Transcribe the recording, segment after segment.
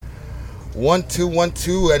1 2 1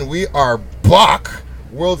 2, and we are back.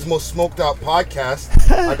 World's most smoked out podcast.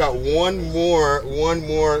 I got one more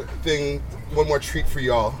treat for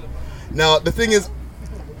y'all. Now the thing is,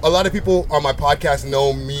 a lot of people on my podcast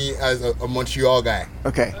know me as a Montreal guy.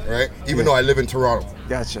 Okay. Right? Even though I live in Toronto.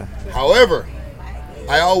 Gotcha. However,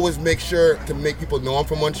 I always make sure to make people know I'm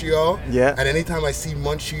from Montreal. Yeah. And anytime I see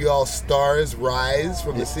Montreal stars rise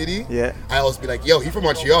from the city, I always be like, yo, he from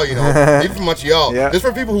Montreal, you know. He from Montreal. Yeah. Just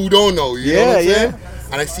for people who don't know, you know what I'm saying?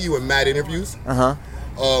 And I see you in mad interviews. Uh-huh.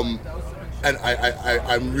 And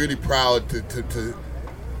I'm really proud to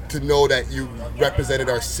know that you represented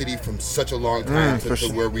our city from such a long time to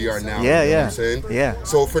where we are now. Yeah, you know what I'm saying? Yeah.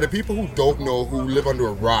 So for the people who don't know, who live under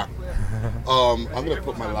a rock, I'm going to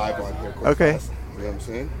put my live on here. Okay. Fast. You know what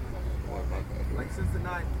I'm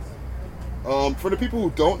saying? For the people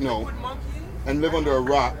who don't know and live under a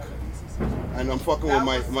rock, and I'm fucking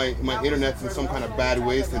with my internet's in some kind of bad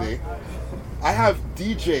ways today, I have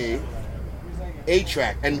DJ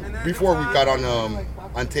A-Track. And before we got on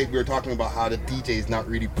tape, we were talking about how the DJ is not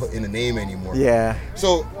really put in the name anymore. Yeah.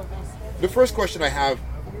 So the first question I have,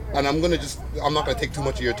 and I'm not gonna take too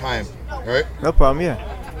much of your time, all right? No problem, yeah.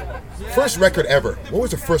 First record ever. What was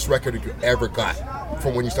the first record you ever got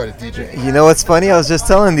from when you started DJing? You know what's funny? I was just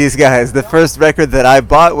telling these guys the first record that I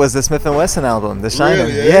bought was the Smith & Wesson album, The Shining.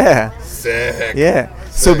 Really, yeah. Sick. Yeah.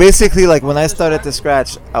 So basically, like when I started to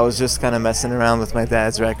scratch, I was just kind of messing around with my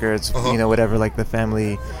dad's records, you know, whatever, like the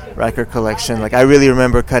family record collection. Like I really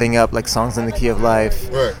remember cutting up like Songs in the Key of Life,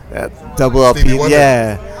 double LP.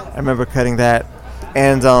 Yeah, I remember cutting that.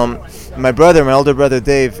 And my older brother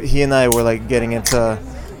Dave, he and I were like getting into,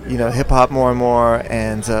 you know, hip hop more and more,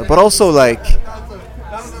 and but also like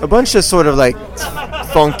a bunch of sort of like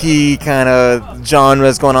funky kind of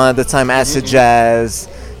genres going on at the time, acid jazz.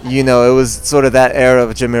 You know, it was sort of that era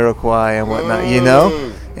of Jamiroquai and whatnot, you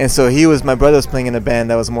know? And so my brother was playing in a band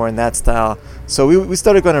that was more in that style. So we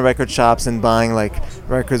started going to record shops and buying like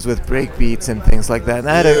records with break beats and things like that. And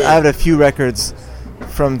I had a few records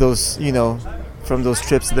from those, you know, from those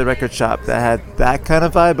trips to the record shop that had that kind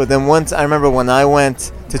of vibe. But then once, I remember when I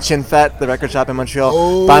went to Chin Fat, the record shop in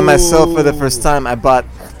Montreal, by myself for the first time, I bought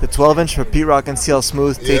the 12-inch for Pete Rock and CL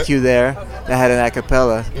Smooth, Take You There, that had an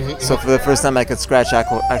acapella. So for the first time I could scratch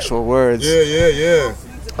actual words. Yeah.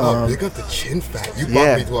 Oh, big up the Chin Fat. You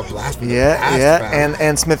brought me to a blast from the past,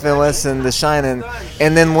 and Smith & Wesson, The Shining.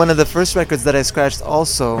 And then one of the first records that I scratched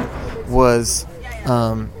also was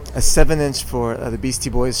a 7-inch for the Beastie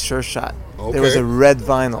Boys Sure Shot. Okay. There was a red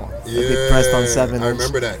vinyl that they pressed on 7-inch. I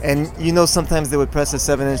remember that. And you know, sometimes they would press a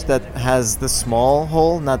 7-inch that has the small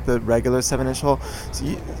hole, not the regular 7-inch hole,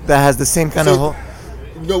 that has the same kind of hole.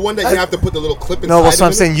 The one that you have to put the little clip inside. No, well, so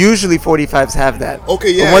I'm saying usually 45s have that. Okay,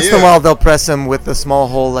 yeah. But once in a while they'll press them with the small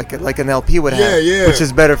hole like an LP would have, which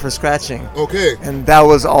is better for scratching. Okay. And that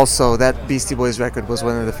was also, that Beastie Boys record was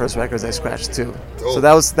one of the first records I scratched too. Dope. So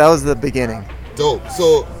that was the beginning. Dope.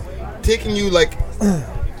 So taking you like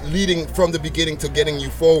leading from the beginning to getting you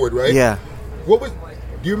forward, right? Yeah. Do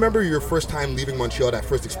you remember your first time leaving Montreal, that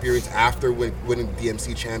first experience after winning the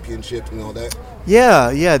DMC championships and all that?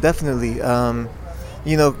 Yeah, definitely.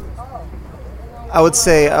 You know, I would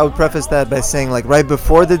preface that by saying, like, right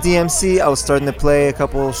before the DMC, I was starting to play a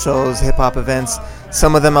couple shows, hip-hop events,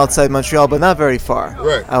 some of them outside Montreal, but not very far.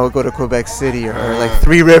 Right. I would go to Quebec City or like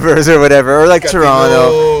Three Rivers or whatever, or like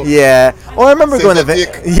Toronto. Yeah. Or I remember going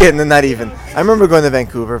to not even. I remember going to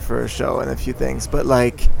Vancouver for a show and a few things, but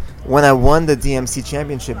like when I won the DMC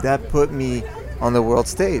championship, that put me on the world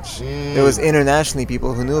stage. There was internationally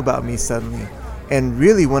people who knew about me suddenly. And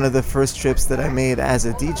really one of the first trips that I made as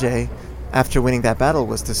a DJ after winning that battle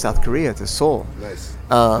was to South Korea, to Seoul. Nice.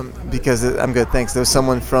 Because I'm good, thanks. There was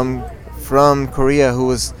someone from Korea who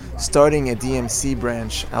was starting a DMC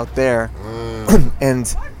branch out there.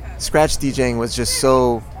 And scratch DJing was just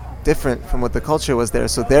so different from what the culture was there.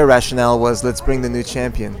 So their rationale was, let's bring the new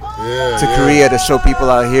champion to Korea to show people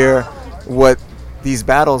out here what these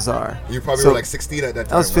battles are. You probably were like 16 at that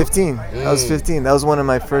time. I was 15. I was 15. That was one of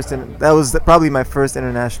my first. That was probably my first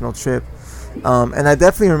international trip, and I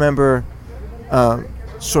definitely remember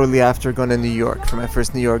shortly after going to New York for my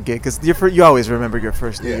first New York gig, because you always remember your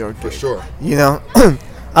first New York gig. For sure. You know,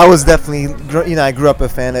 I was definitely, I grew up a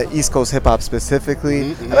fan of East Coast hip hop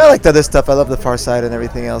specifically. I mean, I liked other stuff. I love the Far Side and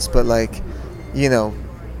everything else, but like, you know,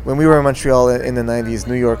 when we were in Montreal in the 90s,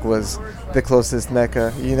 New York was the closest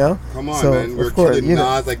mecca, you know? Come on, man. We were killing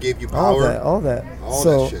Nas, I gave you power. All that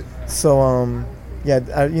shit. So,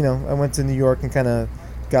 I went to New York and kind of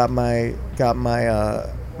got my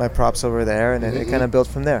props over there, and then it kind of built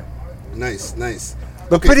from there. Nice.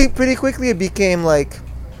 But pretty quickly it became like,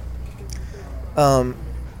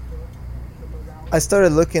 I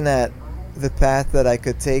started looking at the path that I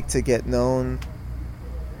could take to get known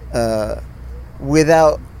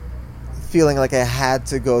without feeling like I had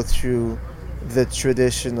to go through the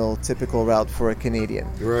traditional, typical route for a Canadian.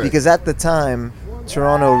 Right. Because at the time,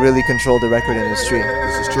 Toronto really controlled the record industry.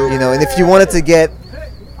 This is true. And if you wanted to get,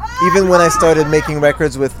 even when I started making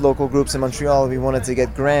records with local groups in Montreal, we wanted to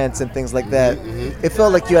get grants and things like that. It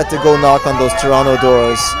felt like you had to go knock on those Toronto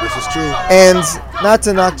doors. This is true. And not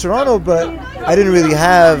to knock Toronto, but I didn't really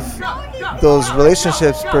have those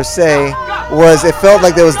relationships per se. It felt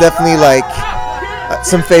like there was definitely like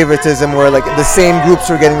some favoritism where like the same groups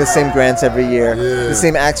were getting the same grants every year. Yeah. The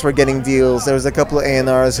same acts were getting deals. There was a couple of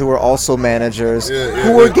A&Rs who were also managers,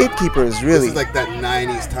 who were gatekeepers, really. This is like that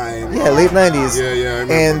 90s time. Yeah, late 90s. Yeah, I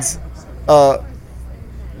remember. And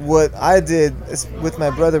what I did is with my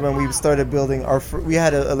brother when we started building we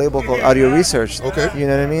had a label called Audio Research. Okay. You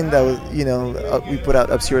know what I mean? That was, we put out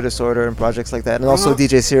Obscure Disorder and projects like that. And also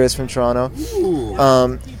DJ Sirius from Toronto.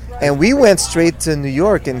 And we went straight to New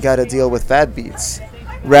York and got a deal with Fat Beats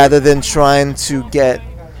rather than trying to get,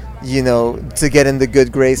 to get in the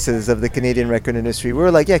good graces of the Canadian record industry. We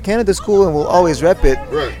were like, yeah, Canada's cool and we'll always rep it.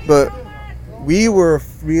 Right. But we were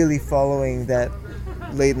really following that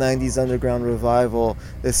late 90s underground revival,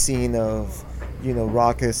 the scene of,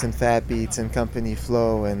 Raucus and Fat Beats and Company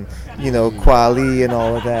Flow and, Kweli and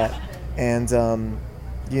all of that. And,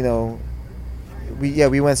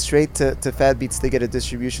 we went straight to Fat Beats to get a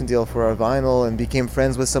distribution deal for our vinyl and became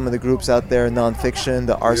friends with some of the groups out there, Nonfiction,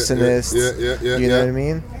 The Arsonists. You know what I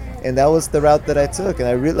mean? And that was the route that I took. And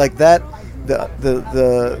I really like that.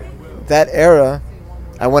 That era.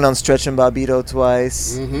 I went on Stretch and Bobbito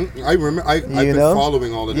twice. I remember. I've been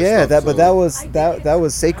following all of this stuff. But that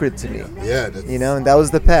was sacred to me. Yeah. And that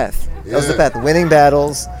was the path. That was the path. Winning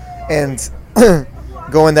battles and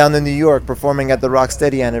going down to New York, performing at the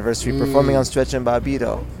Rocksteady anniversary, performing on Stretch and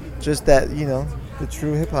Bobbito. Just that, the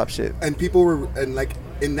true hip hop shit. And people were, and like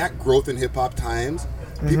in that growth in hip hop times,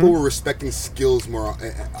 people were respecting skills more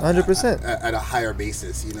 100% at a higher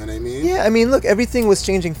basis. You know what I mean? Yeah, I mean, look, everything was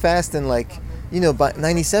changing fast, and like, but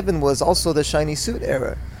 97 was also the shiny suit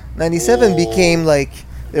era. 97 became like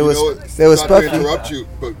there was Puffy. Puffy. To interrupt you,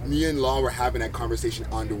 but me and Law were having that conversation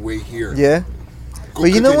on the way here. Yeah.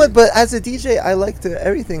 But you know what? But as a DJ, I liked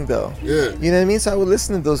everything, though. Yeah. You know what I mean? So I would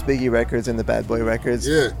listen to those Biggie records and the Bad Boy records.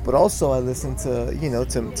 Yeah. But also I listened to,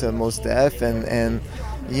 to Mos Def and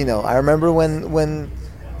I remember when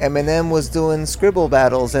Eminem was doing scribble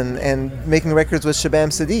battles and making records with Shabam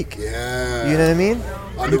Sadiq. Yeah. You know what I mean?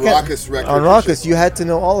 On the Raucus record. On Raucus, you had to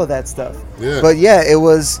know all of that stuff. Yeah. But yeah,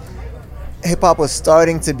 hip hop was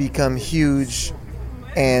starting to become huge,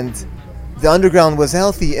 and the underground was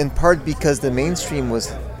healthy in part because the mainstream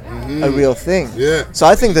was a real thing. Yeah. So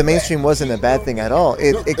I think the mainstream wasn't a bad thing at all.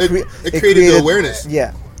 It created the awareness.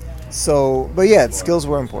 Yeah. So, but yeah, skills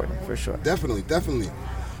were important for sure. Definitely.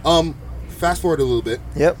 Fast forward a little bit.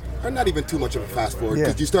 Yep. Or not even too much of a fast forward,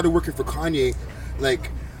 because you started working for Kanye. Like,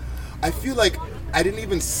 I feel like I didn't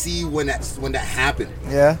even see when that happened.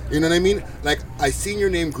 Yeah. You know what I mean? Like, I seen your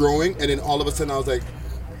name growing, and then all of a sudden I was like,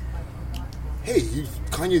 hey, he's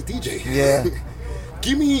Kanye's DJ. Yeah.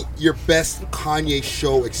 Give me your best Kanye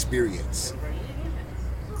show experience.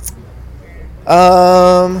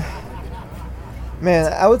 Man,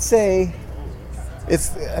 I would say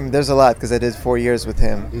there's a lot because I did 4 years with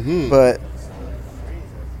him. But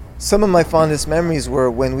some of my fondest memories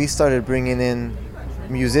were when we started bringing in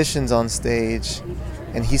musicians on stage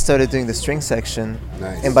and he started doing the string section.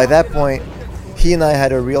 Nice. And by that point, he and I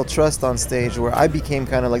had a real trust on stage where I became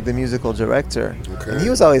kind of like the musical director. Okay. And he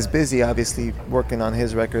was always busy, obviously, working on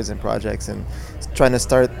his records and projects and trying to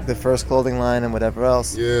start the first clothing line and whatever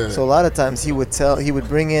else. Yeah. So a lot of times he would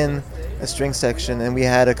bring in a string section and we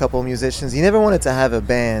had a couple musicians. He never wanted to have a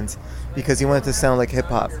band because he wanted to sound like hip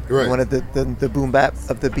hop. Right. He wanted the boom bap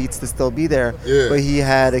of the beats to still be there. Yeah. But he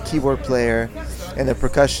had a keyboard player and a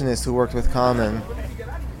percussionist who worked with Common.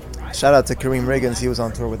 Shout out to Kareem Riggins. He was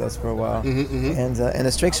on tour with us for a while. And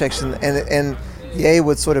a string section. And Ye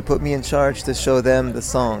would sort of put me in charge to show them the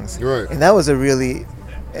songs. Right. And that was a really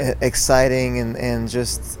exciting and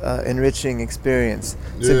just enriching experience.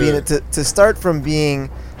 To start from being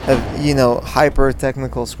a hyper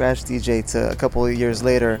technical scratch DJ to a couple of years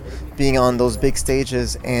later being on those big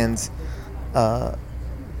stages and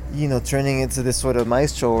turning into this sort of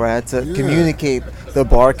maestro where I had to communicate the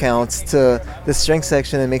bar counts to the string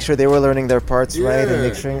section and make sure they were learning their parts right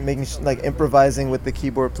and making improvising with the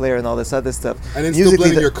keyboard player and all this other stuff. And then still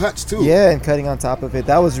blending your cuts too. Yeah, and cutting on top of it.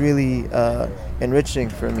 That was really enriching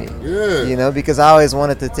for me. Yeah. Because I always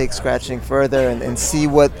wanted to take scratching further and see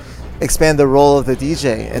what expand the role of the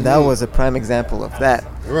DJ, and that was a prime example of that.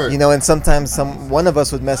 Right. You know, and sometimes one of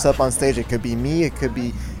us would mess up on stage. It could be me, it could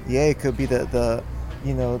be it could be the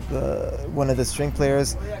you know, the one of the string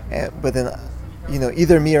players, but then, you know,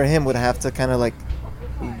 either me or him would have to kind of like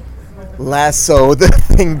lasso the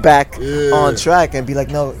thing back on track and be like,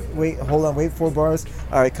 no, wait, hold on, wait 4 bars,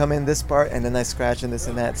 all right, come in this part, and then I scratch and this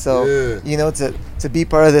and that. So you know, to be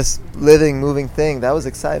part of this living, moving thing, that was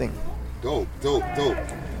exciting. Dope.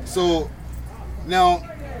 So now,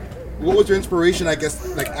 what was your inspiration, I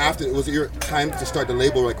guess, like after, was it your time to start the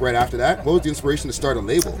label, like right after that? What was the inspiration to start a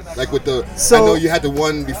label? Like with the, I know you had the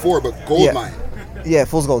one before, but Goldmine. Yeah,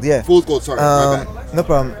 Fool's Gold, Fool's Gold, sorry, my bad. No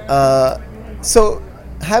problem. So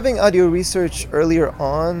having audio research earlier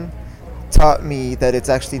on taught me that it's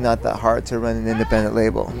actually not that hard to run an independent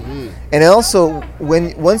label. And also,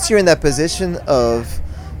 once you're in that position of,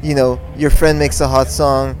 you know, your friend makes a hot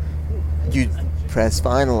song, you press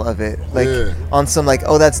vinyl of it, like on some like,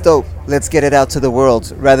 oh, that's dope, let's get it out to the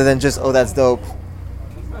world, rather than just, oh, that's dope,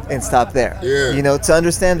 and stop there. You know, to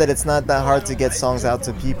understand that it's not that hard to get songs out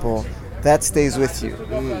to people, that stays with you,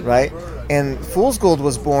 right? And Fool's Gold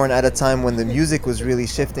was born at a time when the music was really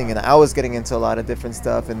shifting, and I was getting into a lot of different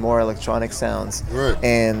stuff and more electronic sounds.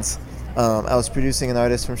 And I was producing an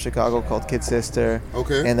artist from Chicago called Kid Sister,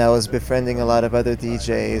 and I was befriending a lot of other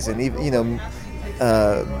DJs, and even, you know,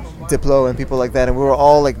 Diplo and people like that, and we were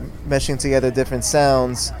all like meshing together different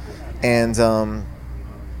sounds, and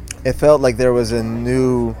it felt like there was a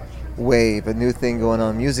new wave, a new thing going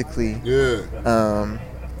on musically.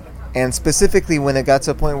 And specifically when it got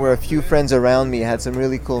to a point where a few friends around me had some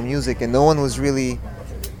really cool music, and no one was really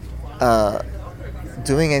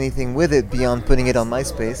doing anything with it beyond putting it on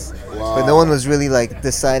MySpace. But no one was really like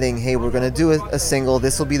deciding, hey, we're gonna do a single,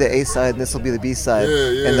 this will be the A side, this will be the B side,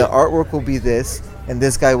 and the artwork will be this, and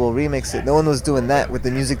this guy will remix it. No one was doing that with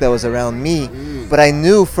the music that was around me. But I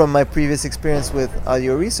knew from my previous experience with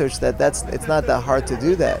audio research that it's not that hard to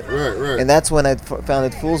do that. And that's when I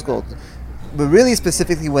founded Fool's Gold. But really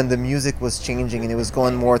specifically when the music was changing and it was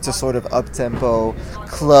going more to sort of up-tempo,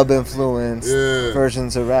 club-influenced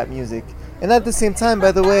versions of rap music. And at the same time,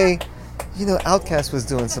 by the way, you know, Outkast was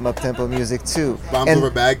doing some up-tempo music too. Bombs Over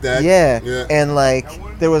Baghdad. Yeah, and like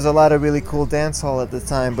there was a lot of really cool dancehall at the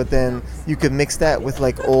time, but then you could mix that with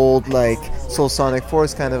like old like Soul Sonic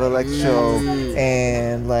Force kind of electro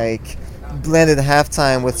and like blended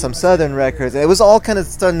halftime with some southern records. It was all kind of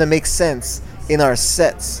starting to make sense in our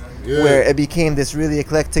sets. Where it became this really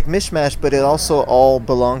eclectic mishmash, but it also all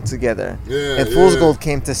belonged together. And Fool's Gold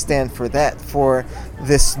came to stand for that, for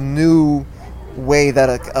this new way that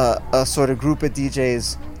a sort of group of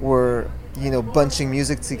DJs were, you know, bunching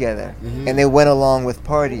music together. And they went along with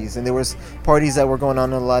parties, and there was parties that were going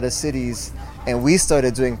on in a lot of cities, and we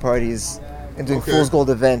started doing parties and doing Fool's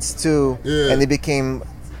Gold events too, and they became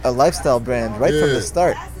a lifestyle brand right from the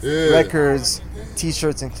start. Records,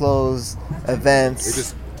 t-shirts and clothes,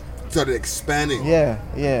 events. Started expanding.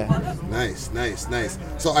 Nice.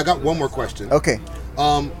 So I got one more question. Okay.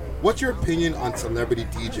 What's your opinion on celebrity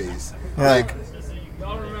DJs? Like,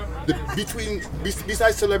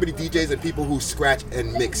 besides celebrity DJs and people who scratch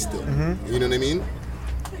and mix still. You know what I mean?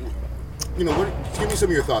 You know, give me some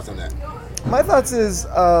of your thoughts on that. My thoughts is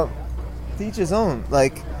to each his own.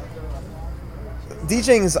 Like,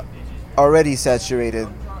 DJing is already saturated.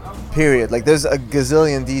 Period. Like, there's a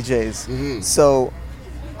gazillion DJs. So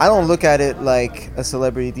I don't look at it like a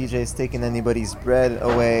celebrity DJ is taking anybody's bread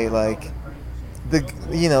away. Like,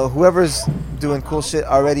 you know, whoever's doing cool shit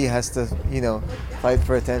already has to, you know, fight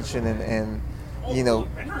for attention and you know,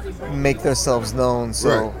 make themselves known.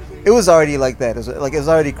 So it was already like that. It was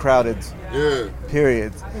already crowded.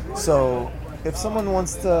 Period. So if someone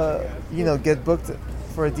wants to, you know, get booked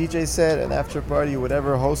for a DJ set, an after party,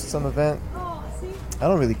 whatever, host some event, I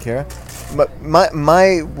don't really care. But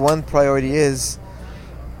my one priority is,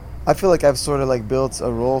 I feel like I've sort of like built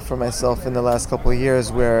a role for myself in the last couple of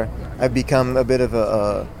years where I've become a bit of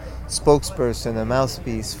a spokesperson, a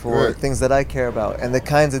mouthpiece for things that I care about and the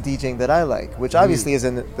kinds of DJing that I like, which obviously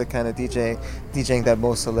isn't the kind of DJing that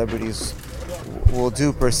most celebrities will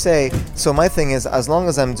do per se. So my thing is, as long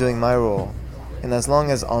as I'm doing my role, and as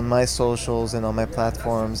long as on my socials and on my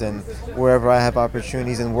platforms and wherever I have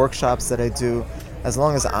opportunities and workshops that I do, as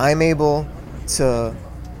long as I'm able to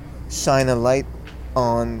shine a light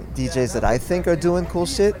on DJs that I think are doing cool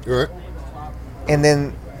shit, and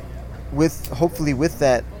then hopefully with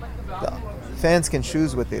that, the fans can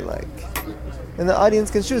choose what they like, and the audience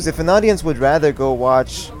can choose. If an audience would rather go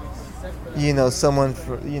watch, you know, someone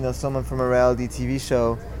from a reality TV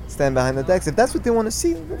show stand behind the decks, if that's what they want to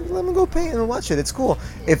see, let them go pay and watch it. It's cool.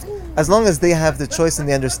 If as long as they have the choice and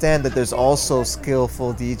they understand that there's also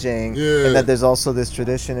skillful DJing and that there's also this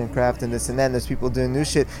tradition and craft and this and that, and there's people doing new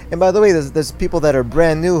shit. And by the way, there's people that are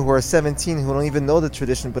brand new who are 17 who don't even know the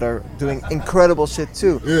tradition but are doing incredible shit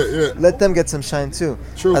too. Let them get some shine too.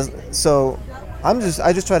 True. So I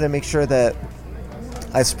just try to make sure that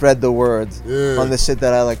I spread the word on the shit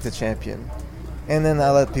that I like to champion, and then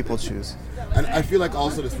I let people choose. And I feel like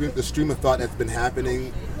also the stream of thought that's been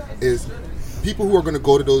happening is people who are going to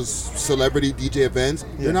go to those celebrity DJ events,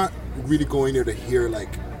 they're not really going there to hear like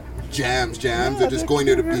jams. They're just going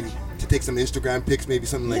there to take some Instagram pics, maybe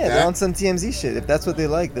something like that. Yeah, they're on some TMZ shit. If that's what they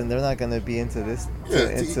like, then they're not going to be into this.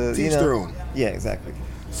 To each their own. Yeah, exactly.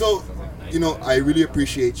 So, I really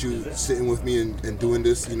appreciate you sitting with me and doing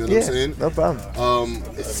this. You know what I'm saying? No problem.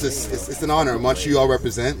 It's an honor. Montreal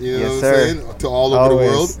represent. You know yes, what I'm saying? To all over the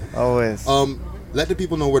world. Always. Let the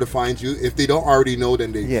people know where to find you. If they don't already know,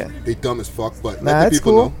 then they dumb as fuck. But let the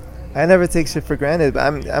people know. I never take shit for granted.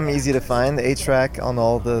 But I'm easy to find. A-Track on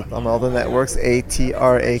all the networks.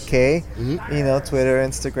 ATRAK. Mm-hmm. Twitter,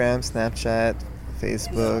 Instagram, Snapchat,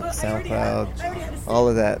 Facebook, SoundCloud, all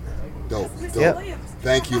of that. Dope. Yep.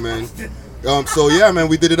 Thank you, man. So yeah, man,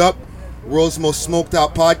 we did it up. World's most smoked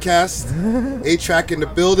out podcast. A-Track in the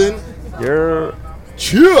building. Cheer.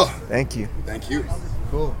 Cheer. Thank you.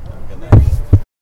 Cool.